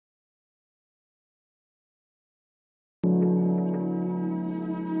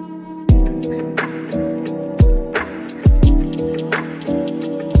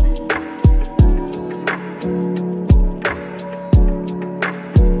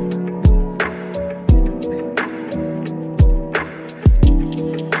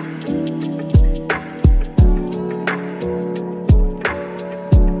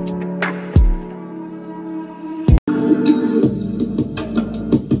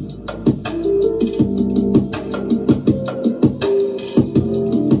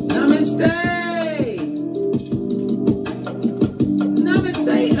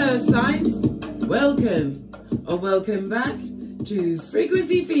Welcome back to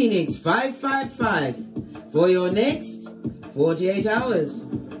Frequency Phoenix 555 for your next 48 hours.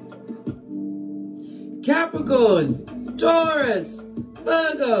 Capricorn, Taurus,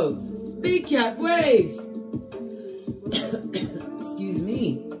 Virgo, Big Cat Wave. Excuse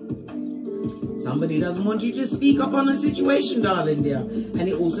me. Somebody doesn't want you to speak up on a situation, darling dear. And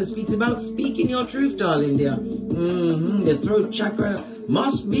it also speaks about speaking your truth, darling dear. The throat chakra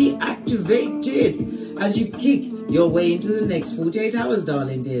must be activated as you kick your way into the next 48 hours,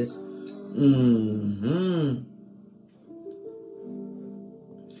 darling dears.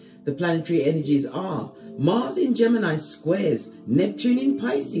 The planetary energies are Mars in Gemini squares Neptune in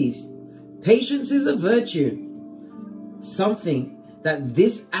Pisces. Patience is a virtue. Something that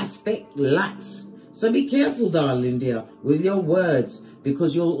this aspect lacks. So be careful, darling dear, with your words,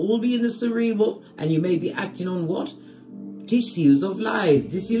 because you'll all be in the cerebral and you may be acting on what? Tissues of lies,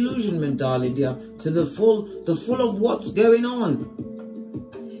 disillusionment, darling dear, to the full of what's going on.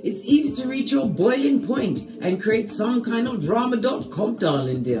 It's easy to reach your boiling point and create some kind of drama.com,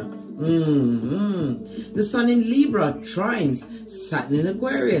 darling dear. The Sun in Libra trines Saturn in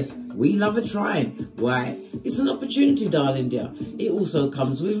Aquarius. We love a trine. Why? It's an opportunity, darling dear. It also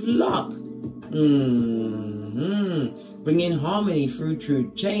comes with luck. Bringing harmony through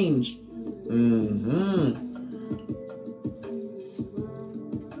true change.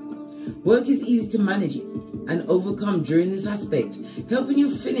 Work is easy to manage and overcome during this aspect, helping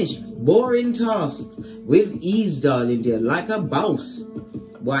you finish boring tasks with ease, darling dear, like a boss.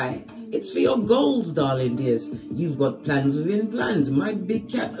 Why? It's for your goals, darling dears. You've got plans within plans, my big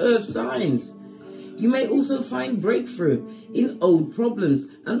cat earth signs. You may also find breakthrough in old problems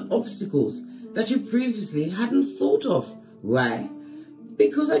and obstacles that you previously hadn't thought of. Why?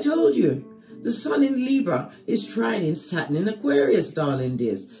 Because I told you. The Sun in Libra is trining Saturn in Aquarius, darling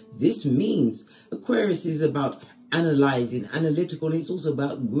dears. This means Aquarius is about analyzing, analytical. It's also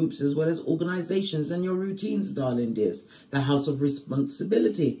about groups as well as organizations and your routines, darling dears. The house of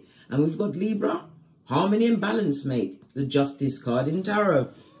responsibility. And we've got Libra, harmony and balance, mate. The Justice card in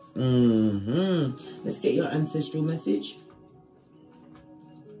Tarot. Let's get your ancestral message.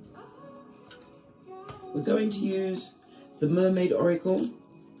 We're going to use the Mermaid Oracle.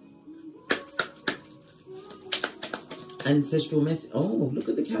 Ancestral message. Oh, look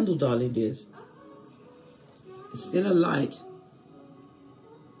at the candle, darling dears. It's still a light,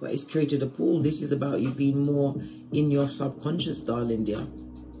 but it's created a pool. This is about you being more in your subconscious, darling dear.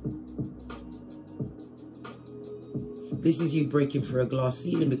 This is you breaking through a glass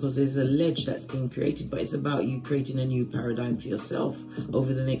ceiling because there's a ledge that's been created, but it's about you creating a new paradigm for yourself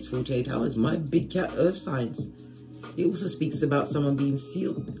over the next 48 hours. My big cat earth signs. It also speaks about someone being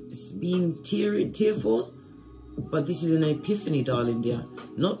tearful, but this is an epiphany, darling dear.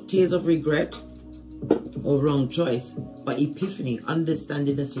 Not tears of regret or wrong choice, but epiphany,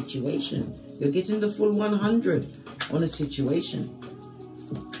 understanding a situation. You're getting the full 100 on a situation.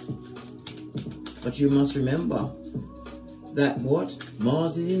 But you must remember that what?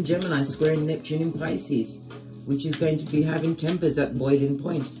 Mars is in Gemini, squaring Neptune in Pisces, which is going to be having tempers at boiling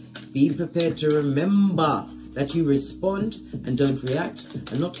point. Be prepared to remember that you respond and don't react,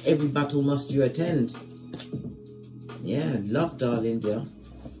 and not every battle must you attend. Yeah, love, darling dear.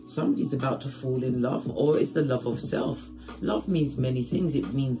 Somebody's about to fall in love, or it's the love of self. Love means many things.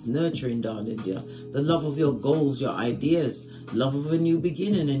 It means nurturing, darling dear. The love of your goals, your ideas. Love of a new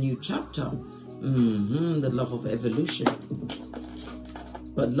beginning, a new chapter. The love of evolution.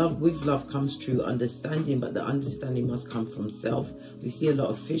 But with love comes true understanding, but the understanding must come from self. We see a lot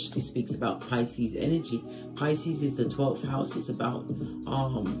of fish. This speaks about Pisces energy. Pisces is the 12th house. It's about,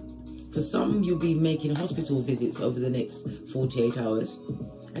 for some, you'll be making hospital visits over the next 48 hours.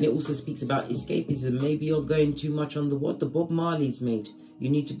 And it also speaks about escapism. Maybe you're going too much on the Bob Marley's made. You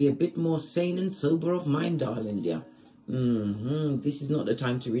need to be a bit more sane and sober of mind, darling dear. This is not the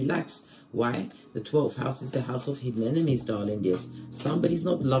time to relax. Why? The 12th house is the house of hidden enemies, darling dears. Somebody's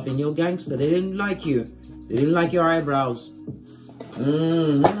not loving your gangster. They didn't like you. They didn't like your eyebrows.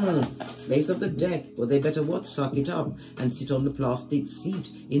 Base of the deck. Well, they better what? Suck it up and sit on the plastic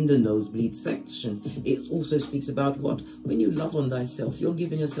seat in the nosebleed section. It also speaks about what? When you love on thyself, you're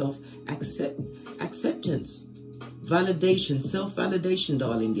giving yourself acceptance. Validation, self-validation,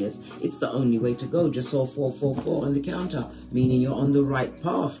 darling dears. It's the only way to go. Just saw 444 on the counter, meaning you're on the right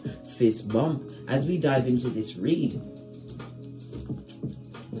path. Fist bump. As we dive into this read,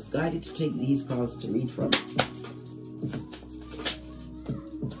 I was guided to take these cards to read from.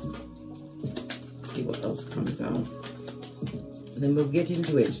 See what else comes out. And then we'll get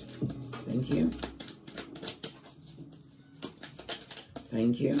into it. Thank you.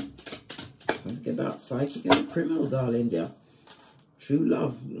 Thank you. Think about psychic and criminal, darling, dear. True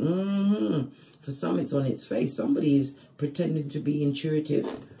love. For some, it's on its face. Somebody is pretending to be intuitive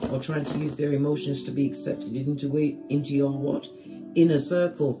or trying to use their emotions to be accepted into your what? Inner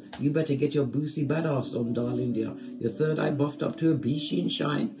circle. You better get your boosty badass on, darling dear. Your third eye buffed up to a beachy and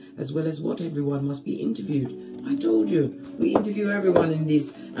shine, as well as what? Everyone must be interviewed. I told you, we interview everyone in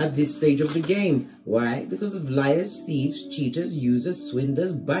this at this stage of the game. Why? Because of liars, thieves, cheaters, users,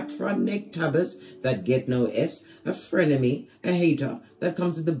 swindlers, back front neck tabbers that get no S, a frenemy, a hater that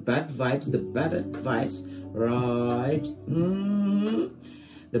comes with the bad vibes, the bad advice, right?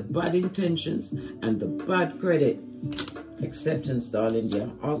 The bad intentions and the bad credit. Acceptance, darling dear.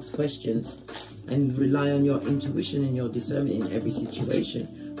 Ask questions and rely on your intuition and your discernment in every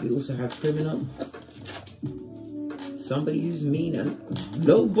situation. We also have criminal. Somebody who's mean and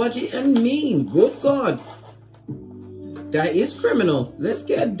low budget and mean. Good God. That is criminal. Let's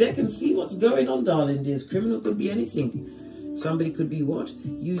get a deck and see what's going on, darling dears. Criminal could be anything. Somebody could be what?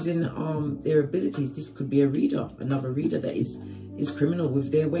 Using their abilities. This could be a reader. Another reader that is criminal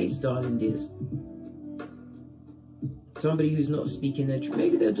with their ways, darling dears. Somebody who's not speaking their truth.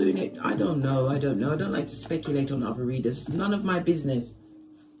 Maybe they're doing it. I don't know. I don't like to speculate on other readers. It's none of my business.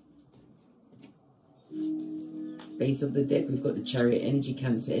 Base of the deck, we've got the Chariot energy.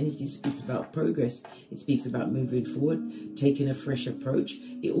 Cancer energy speaks about progress. It speaks about moving forward, taking a fresh approach.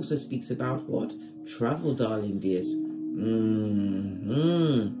 It also speaks about what? Travel, darling dears.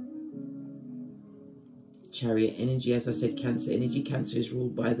 Chariot energy, as I said, Cancer energy. Cancer is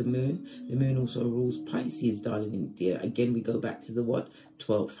ruled by the moon. The moon also rules Pisces, darling dear. Again, we go back to the what?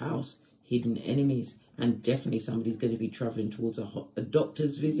 12th house, hidden enemies. And definitely somebody's going to be traveling towards a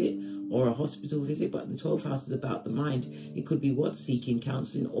doctor's visit or a hospital visit. But the 12th house is about the mind. It could be what? Seeking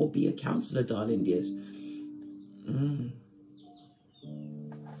counselling or be a counsellor, darling dears. Yeah.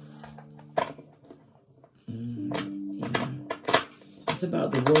 It's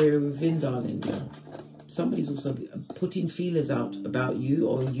about the warrior within, darling dear. Somebody's also putting feelers out about you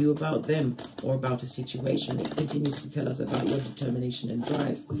or you about them or about a situation. It continues to tell us about your determination and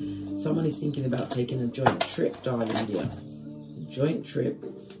drive. Someone is thinking about taking a joint trip, darling dear. Joint trip.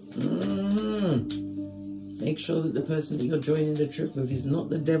 Make sure that the person that you're joining the trip with is not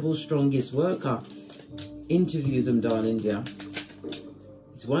the devil's strongest worker. Interview them, darling dear.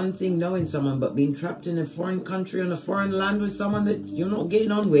 It's one thing knowing someone, but being trapped in a foreign country on a foreign land with someone that you're not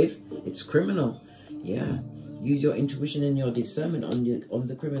getting on with, it's criminal. Yeah, use your intuition and your discernment on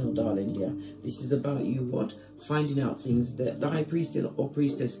the criminal, darling dear. This is about you what? Finding out things that the high priest or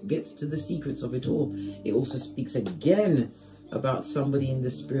priestess gets to the secrets of it all. It also speaks again about somebody in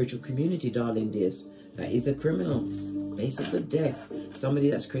the spiritual community, darling dears. That is a criminal. Base of the deck. Somebody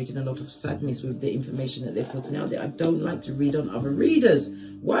that's creating a lot of sadness with the information that they're putting out there. I don't like to read on other readers.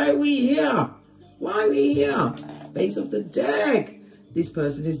 Why are we here? Why are we here? Base of the deck. This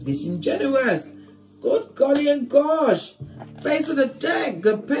person is disingenuous. Good golly and gosh. Base of the deck,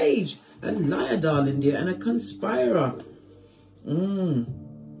 the page. A liar, darling dear, and a conspirer.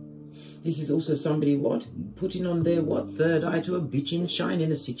 This is also somebody what? Putting on their what? Third eye to a bitching shine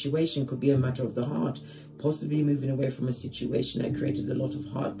in a situation. Could be a matter of the heart. Possibly moving away from a situation that created a lot of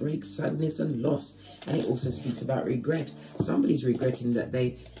heartbreak, sadness and loss. And it also speaks about regret. Somebody's regretting that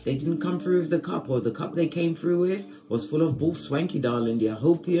they didn't come through with the cup, or the cup they came through with was full of bull swanky, darling dear,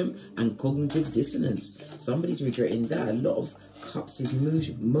 hopium and cognitive dissonance. Somebody's regretting that. A lot of cups is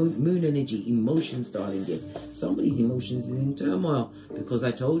moon energy, emotions, darling dears. Somebody's emotions is in turmoil because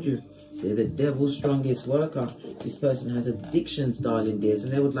I told you, they're the devil's strongest worker. This person has addictions, darling dears,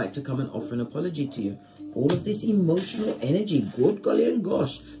 and they would like to come and offer an apology to you. All of this emotional energy, good golly and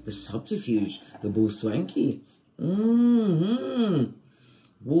gosh, the subterfuge, the bull swanky.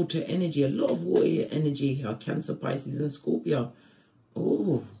 Water energy, a lot of water energy here. Cancer, Pisces and Scorpio.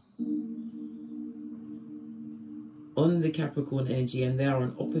 Oh. On the Capricorn energy, and they are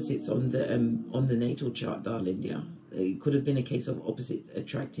on opposites on the natal chart, darling dear. It could have been a case of opposite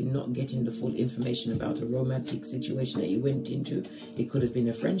attracting, not getting the full information about a romantic situation that you went into. It could have been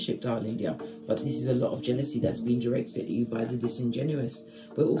a friendship, darling dear. But this is a lot of jealousy that's being directed at you by the disingenuous.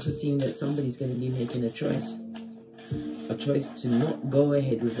 We're also seeing that somebody's going to be making a choice to not go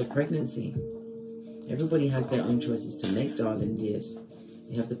ahead with a pregnancy. Everybody has their own choices to make, darling dears.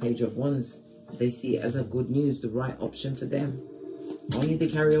 You have the Page of Wands. They see it as a good news, the right option for them. Only the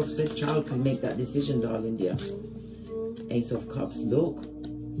carrier of said child can make that decision, darling dear. Ace of Cups, look.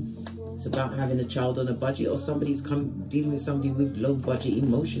 It's about having a child on a budget, or somebody's dealing with somebody with low budget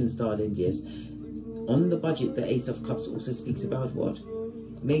emotions, darling dears. On the budget, the Ace of Cups also speaks about what?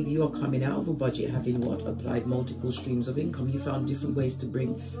 maybe you're coming out of a budget, having what? Applied multiple streams of income. You found different ways to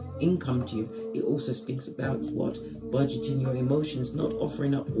bring income to you. It also speaks about what? Budgeting your emotions, not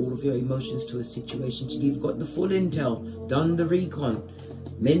offering up all of your emotions to a situation till you've got the full intel, done the recon,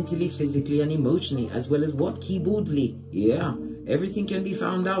 mentally, physically, and emotionally, as well as what? Keyboardly. Yeah, everything can be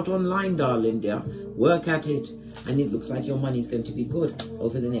found out online, darling dear. Work at it. And it looks like your money is going to be good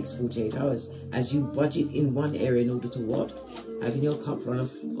over the next 48 hours as you budget in one area in order to what? Having your cup run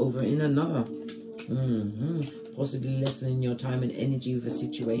over in another. Possibly lessening your time and energy with a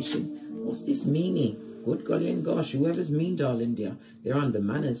situation. What's this meaning? Good golly and gosh, whoever's mean, darling dear, they're under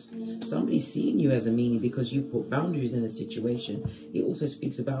manners. Somebody's seeing you as a meanie because you put boundaries in a situation. It also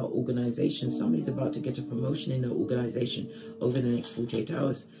speaks about organization. Somebody's about to get a promotion in an organization over the next 48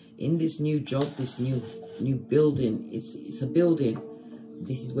 hours. In this new job, this new building, it's a building.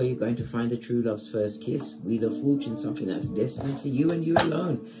 This is where you're going to find a true love's first kiss. Wheel of Fortune, something that's destined for you and you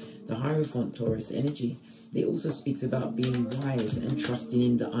alone. The Hierophant, Taurus energy. It also speaks about being wise and trusting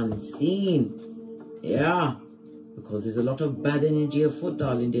in the unseen. Yeah, because there's a lot of bad energy afoot,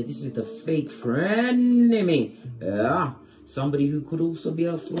 darling dear. This is the fake frenemy. Yeah, somebody who could also be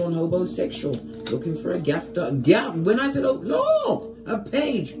a full-on homosexual, looking for a gap. When I said, oh, look, a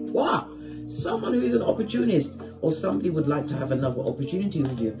page. Wow. Someone who is an opportunist, or somebody would like to have another opportunity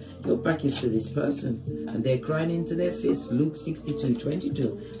with you. Your back is to this person, and they're crying into their fists. Luke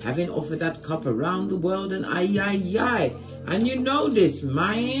 62:22. Having offered that cup around the world, and aye. And you know this,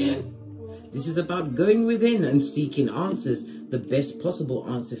 man. This is about going within and seeking answers, the best possible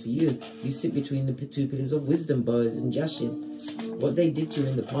answer for you. You sit between the two pillars of wisdom, Boaz and Jashin. What they did to you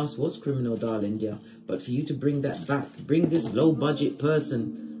in the past was criminal, darling dear. But for you to bring that back, bring this low-budget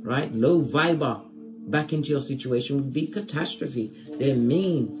person, right, low viber, back into your situation would be catastrophe. They're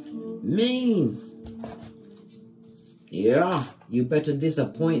mean. Yeah, you better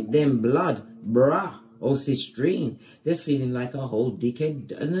disappoint them blood, bruh. Or sistrine. They're feeling like a whole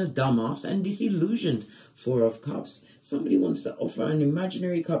dickhead and a dumbass and disillusioned. 4 of Cups. Somebody wants to offer an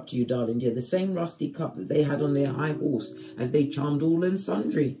imaginary cup to you, darling dear. The same rusty cup that they had on their high horse as they charmed all and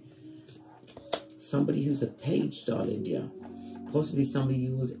sundry. Somebody who's a page, darling dear. Possibly somebody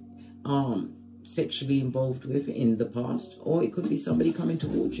who was sexually involved with in the past. Or it could be somebody coming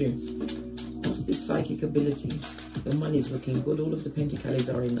towards you. What's this psychic ability? Your money's looking good. All of the pentacles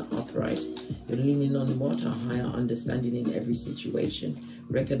are in the upright. You're leaning on what? A higher understanding in every situation.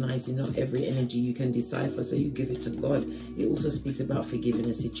 Recognizing not every energy you can decipher, so you give it to God. It also speaks about forgiving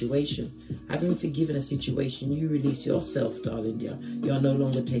a situation. Having forgiven a situation, you release yourself, darling dear. You are no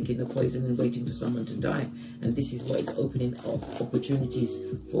longer taking the poison and waiting for someone to die. And this is what is opening up opportunities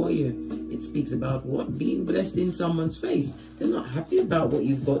for you. It speaks about what? Being blessed in someone's face. They're not happy about what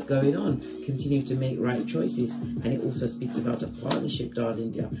you've got going on. Continue to make right choices. And it also speaks about a partnership,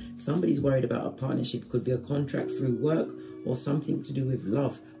 darling dear. Somebody's worried about a partnership. Could be a contract through work or something to do with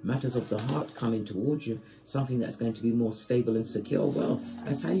love, matters of the heart coming towards you, something that's going to be more stable and secure. Well,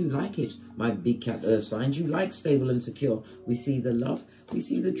 that's how you like it, my big cat earth signs. You like stable and secure. We see the love, we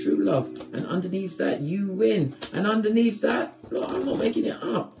see the true love, and underneath that you win. And underneath that, look, I'm not making it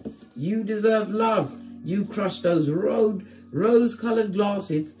up, you deserve love. You crush those rose-colored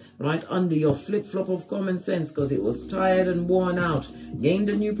glasses right under your flip-flop of common sense because it was tired and worn out. Gained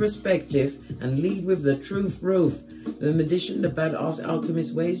a new perspective and lead with the truth roof. The magician, the badass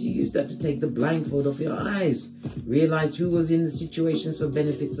alchemist ways, you use that to take the blindfold off your eyes. Realized who was in the situations for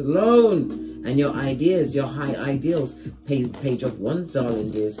benefits alone. And your ideas, your high ideals. Page of Wands, darling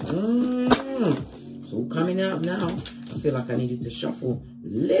dears. It's all coming out now. I feel like I needed to shuffle.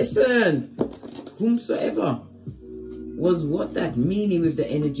 Listen! Whomsoever was what that meaning with the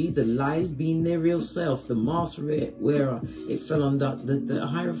energy, the lies being their real self, the mask wearer, it fell on the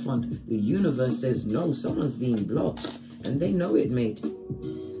Hierophant. The universe says no, someone's being blocked, and they know it, mate.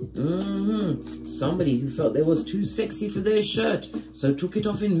 Somebody who felt they was too sexy for their shirt, so took it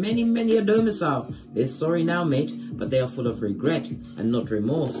off in many a domicile. They're sorry now, mate, but they are full of regret and not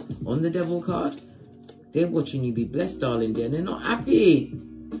remorse. On the devil card, they're watching you be blessed, darling dear, and they're not happy.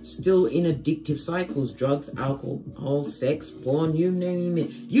 Still in addictive cycles, drugs, alcohol, sex, porn, you name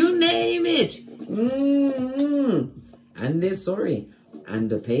it. You name it! And they're sorry. And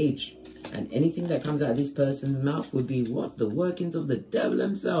the page. And anything that comes out of this person's mouth would be what? The workings of the devil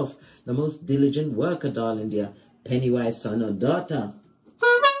himself. The most diligent worker, darling dear. Pennywise son or daughter.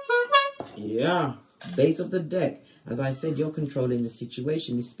 Yeah. Base of the deck. As I said, you're controlling the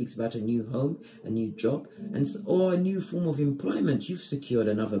situation. It speaks about a new home, a new job, or a new form of employment. You've secured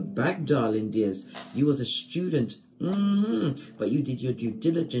another bag, darling dears. You was a student But you did your due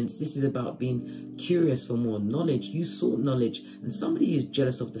diligence. This is about being curious for more knowledge. You sought knowledge, and somebody is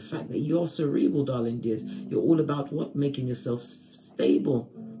jealous of the fact that you're cerebral, darling dears. You're all about what? Making yourself stable.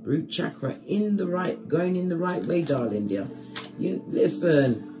 Root chakra going in the right way, darling dear. You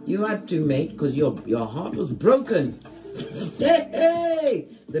listen, you had to, mate, because your heart was broken. Hey,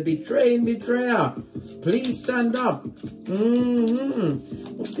 the betraying betrayer, please stand up.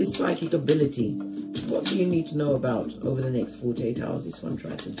 What's this psychic ability? What do you need to know about over the next 48 hours? This one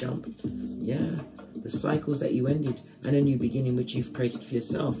tried to jump. Yeah, the cycles that you ended and a new beginning which you've created for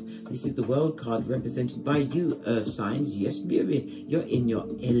yourself. This is the world card represented by you, earth signs. Yes, baby, you're in your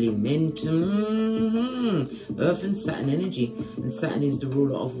element. Earth and Saturn energy, and Saturn is the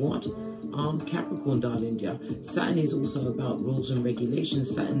ruler of what? Capricorn, darling dear. Saturn is also about rules and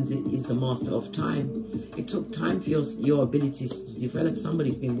regulations. Saturn is the master of time. It took time for your abilities to develop.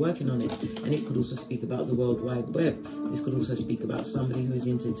 Somebody's been working on it, and it could also speak about the World Wide Web. This could also speak about somebody who's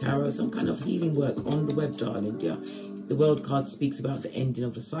into tarot, some kind of healing work on the web, darling dear. The world card speaks about the ending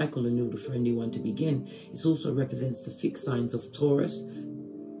of a cycle in order for a new one to begin. It also represents the fixed signs of Taurus.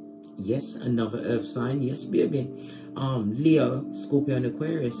 Yes, another earth sign. Yes, baby. Leo, Scorpio, and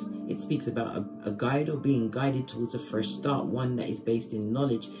Aquarius. It speaks about a guide or being guided towards a fresh start, one that is based in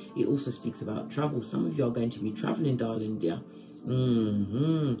knowledge. It also speaks about travel. Some of you are going to be traveling, darling dear.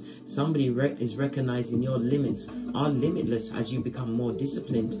 Somebody is recognizing your limits are limitless as you become more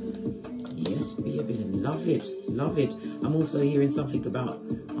disciplined. Yes, baby. Love it. Love it. I'm also hearing something about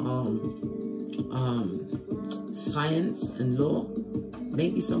science and law.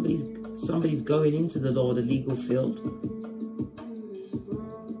 Maybe somebody's going into the law, the legal field.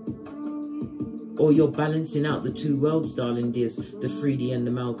 Or you're balancing out the two worlds, darling dears, the 3D and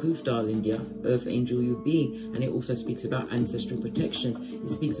the Malkuth, darling dear, Earth Angel you be. And it also speaks about ancestral protection. It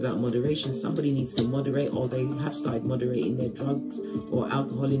speaks about moderation. Somebody needs to moderate, or they have started moderating their drugs or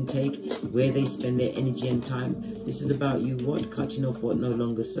alcohol intake, where they spend their energy and time. This is about you, what? Cutting off what no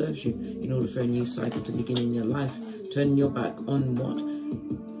longer serves you in order for a new cycle to begin in your life. Turning your back on what?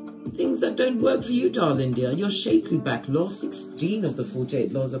 Things that don't work for you, darling dear. Your shapely back. Law 16 of the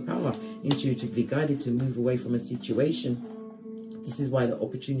 48 laws of power. Intuitively guided to move away from a situation. This is why the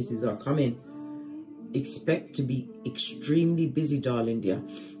opportunities are coming. Expect to be extremely busy, darling dear.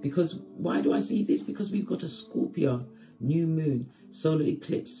 Because, why do I see this? Because we've got a Scorpio new moon solar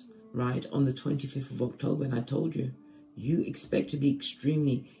eclipse, right, on the 25th of October. And I told you, you expect to be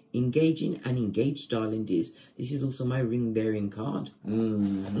extremely engaging and engaged, darling dears. This is also my ring bearing card.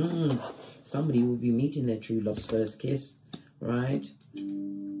 Somebody will be meeting their true love's first kiss, right?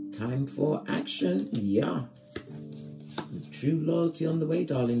 Time for action. Yeah, true loyalty on the way,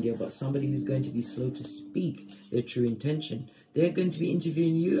 darling dear. But somebody who's going to be slow to speak their true intention. They're going to be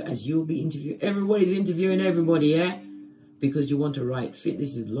interviewing you as you'll be interviewing. Everybody's interviewing everybody, yeah, because you want a right fit.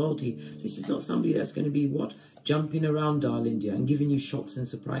 This is loyalty. This is not somebody that's going to be what? Jumping around, darling dear, and giving you shocks and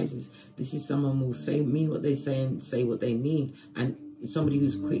surprises. This is someone who will mean what they say and say what they mean, and somebody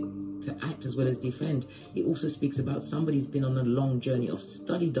who's quick to act as well as defend. It also speaks about somebody who's been on a long journey of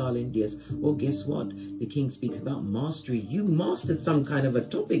study, darling dears. Well, guess what? The king speaks about mastery. You mastered some kind of a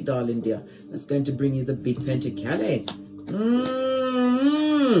topic, darling dear. That's going to bring you the big pentacale.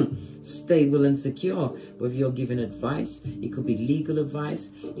 Stable and secure. Whether you're giving advice, it could be legal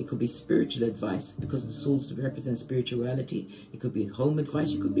advice, it could be spiritual advice, because the swords represent spirituality. It could be home advice,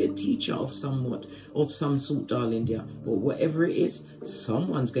 you could be a teacher of some sort, darling dear. But whatever it is,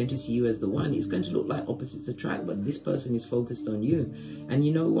 someone's going to see you as the one. It's going to look like opposites attract, but this person is focused on you. And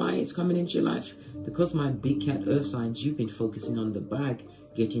you know why it's coming into your life? Because my big cat earth signs, you've been focusing on the bag,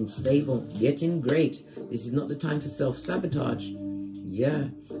 getting stable, getting great. This is not the time for self-sabotage. Yeah,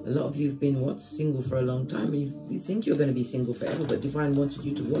 a lot of you have been, what, single for a long time, and you think you're going to be single forever, but Divine wanted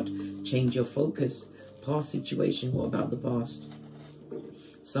you to, what, change your focus. Past situation, what about the past?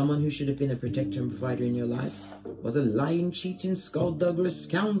 Someone who should have been a protector and provider in your life was a lying, cheating, skulldugger, a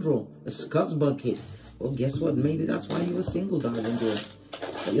scoundrel, a scuzzbucket. Well, guess what? Maybe that's why you were single, darling dears.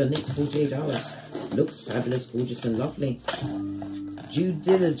 But your next 48 hours looks fabulous, gorgeous, and lovely. Due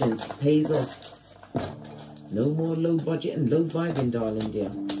diligence pays off. No more low budget and low vibing, darling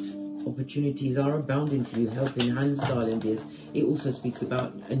dear. Opportunities are abounding for you, helping hands, darling dears. It also speaks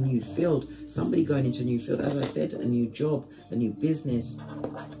about a new field. Somebody going into a new field. As I said, a new job, a new business.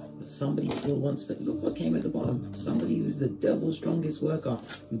 But somebody still wants to, look what came at the bottom. Somebody who's the devil's strongest worker,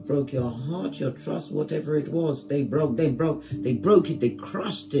 who broke your heart, your trust, whatever it was. They broke it, they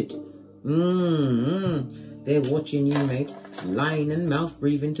crushed it. They're watching you, mate. Lying and mouth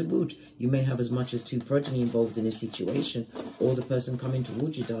breathing to boot. You may have as much as 2 progeny involved in a situation, or the person coming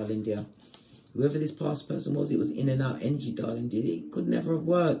towards you, darling dear. Whoever this past person was, it was in and out energy, darling. It could never have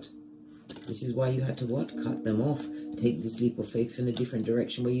worked. This is why you had to what? Cut them off. Take this leap of faith in a different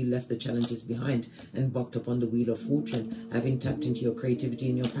direction where you left the challenges behind and embarked upon the wheel of fortune, having tapped into your creativity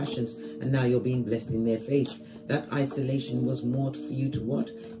and your passions, and now you're being blessed in their face. That isolation was more for you to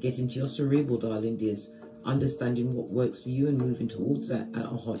what? Get into your cerebral, darling dears. Understanding what works for you and moving towards that at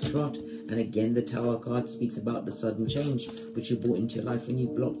a hot trot. And again, the Tower card speaks about the sudden change which you brought into your life when you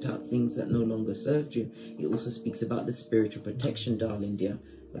blocked out things that no longer served you. It also speaks about the spiritual protection, darling dear.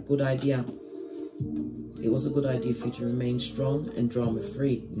 A good idea. It was a good idea for you to remain strong and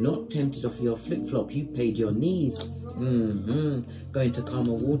drama-free, not tempted off your flip-flop. You paid your knees. Going to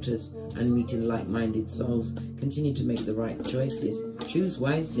calmer waters and meeting like-minded souls. Continue to make the right choices. Choose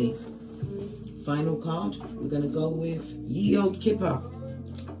wisely. Final card, we're going to go with Ye Old Kipper.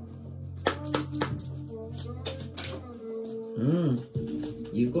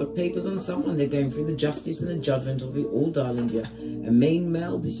 You've got papers on someone. They're going through the justice and the judgment of it all, darling dear. A main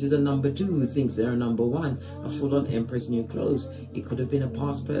male, this is a number 2 who thinks they're a number 1. A full-on Empress New Clothes. It could have been a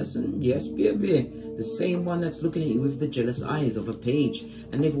past person. Yes, baby. The same one that's looking at you with the jealous eyes of a page.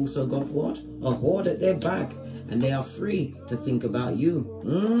 And they've also got what? A hoard at their back. And they are free to think about you.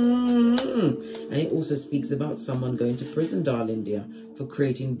 And it also speaks about someone going to prison, darling dear, for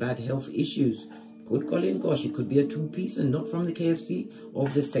creating bad health issues. Good golly and gosh, it could be a 2-piece and not from the KFC,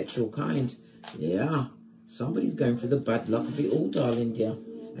 of the sexual kind. Yeah, somebody's going through the bad luck of it all, darling dear.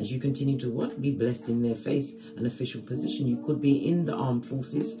 As you continue to what? Be blessed in their face, an official position. You could be in the armed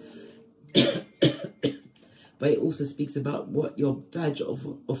forces. But it also speaks about what your badge of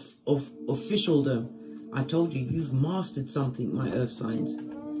officialdom. I told you, you've mastered something, my earth signs.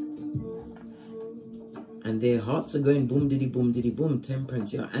 And their hearts are going boom diddy boom diddy boom.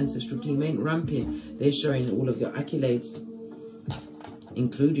 Temperance, your ancestral team ain't ramping. They're showing all of your accolades,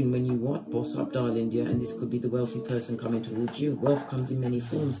 including when you what? Boss up, darling dear. And this could be the wealthy person coming towards you. Wealth comes in many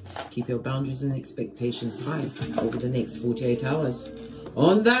forms. Keep your boundaries and expectations high over the next 48 hours.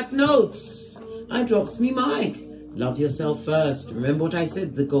 On that note, I drops me mic. Love yourself first. Remember what I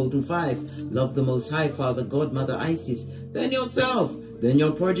said, the golden 5. Love the Most High, Father, God, Mother Isis. Then yourself. Then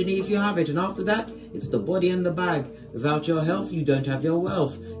your progeny if you have it. And after that, it's the body and the bag. Without your health, you don't have your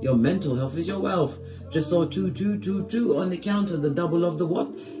wealth. Your mental health is your wealth. Just saw 2222 on the counter, the double of the what?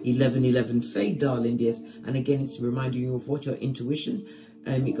 1111 fade, darling dears. And again, it's reminding you of what? Your intuition.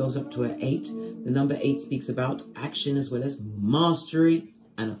 It goes up to an 8. The number 8 speaks about action as well as mastery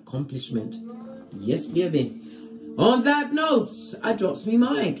and accomplishment. Yes, baby. On that note, I drops me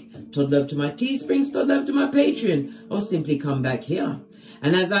mic. Todd love to my Teesprings, Todd love to my Patreon, or simply come back here.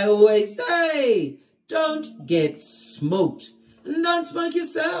 And as I always say, don't get smoked and don't smoke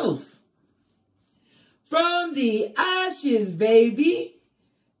yourself. From the ashes, baby.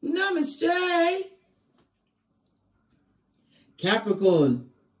 Namaste. Capricorn,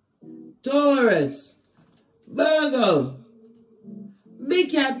 Taurus, Virgo,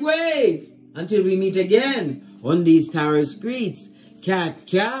 Big Cat Wave. Until we meet again on these tarot streets. Cat,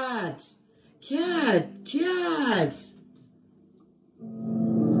 cat, cat, cat.